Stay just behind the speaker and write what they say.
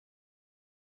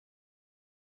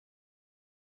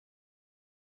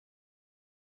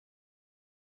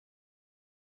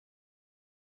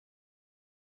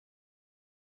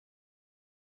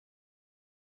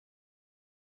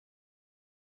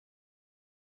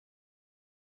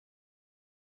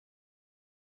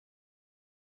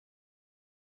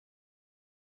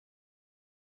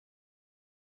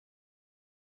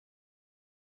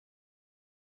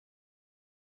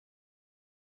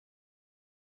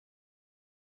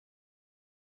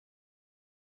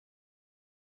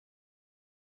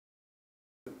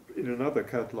in another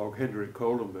catalogue, Hendrik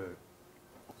Kohlenberg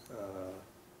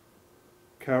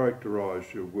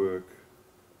characterised your work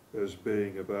as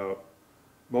being about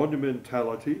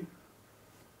monumentality,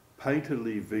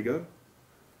 painterly vigour,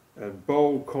 and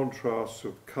bold contrasts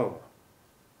of colour.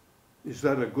 Is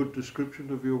that a good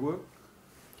description of your work?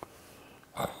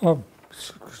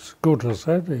 As good as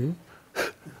any.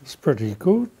 It's pretty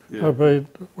good. Yeah. I mean,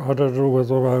 I don't know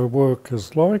whether my work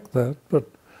is like that, but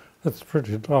it's a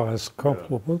pretty nice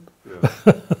compliment. Yeah.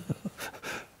 Yeah.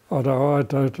 I know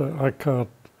I can't,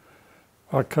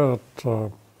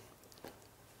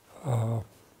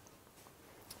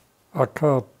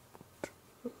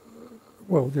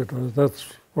 well, you know,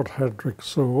 that's what Hendrik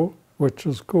saw, which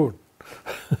is good.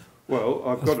 Well,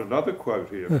 I've got another quote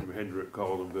here from Hendrik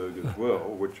Kohlenberg as well,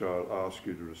 which I'll ask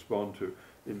you to respond to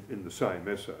in the same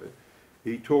essay.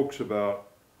 He talks about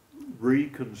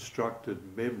reconstructed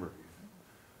memory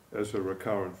as a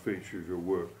recurrent feature of your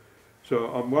work. So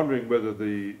I'm wondering whether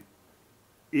the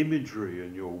imagery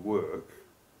in your work,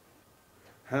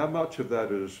 how much of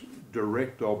that is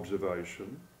direct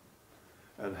observation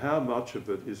and how much of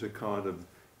it is a kind of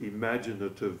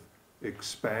imaginative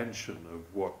expansion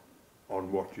of what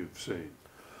you've seen?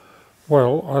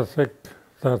 Well, I think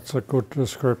that's a good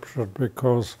description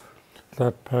because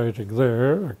that painting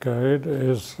there, again,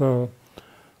 is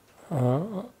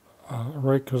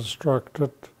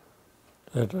reconstructed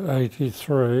at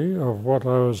 83 of what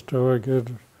I was doing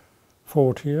in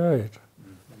 48.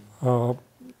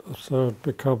 So it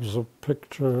becomes a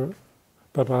picture,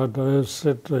 but I know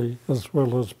Sydney as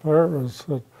well as Paris,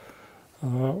 and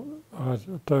I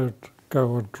don't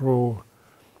go and draw.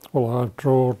 Well, I've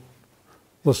drawn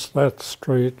that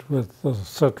street with the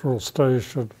central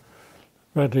station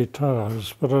many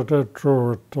times, but I don't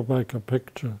draw it to make a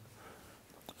picture.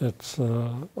 It's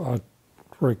I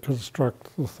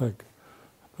reconstruct the thing.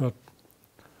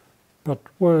 But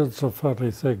words are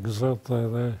funny things, aren't they?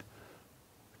 They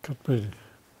can be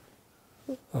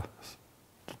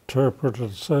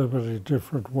interpreted so many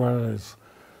different ways.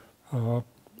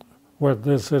 When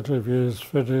this interview is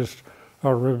finished, I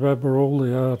remember all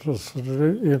the artists that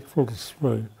influenced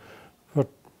me, but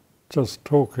just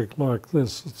talking like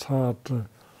this, it's hard to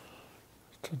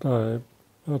name.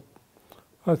 But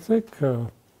I think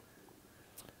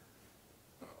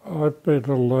I've been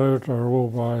a loner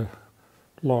all my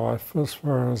life as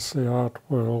far as the art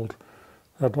world,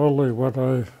 and only when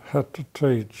I had to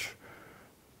teach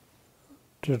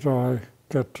did I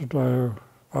get to know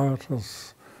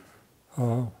artists.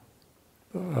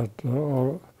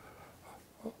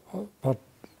 But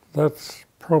that's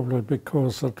probably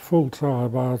because at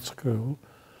full-time art school,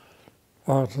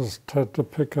 artists tend to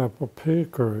pick up a peer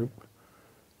group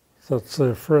that's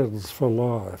their friends for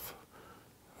life.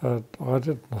 And I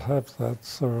didn't have that,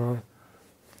 so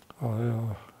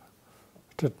I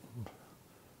didn't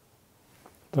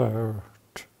know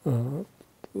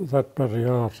that many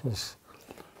artists.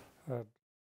 And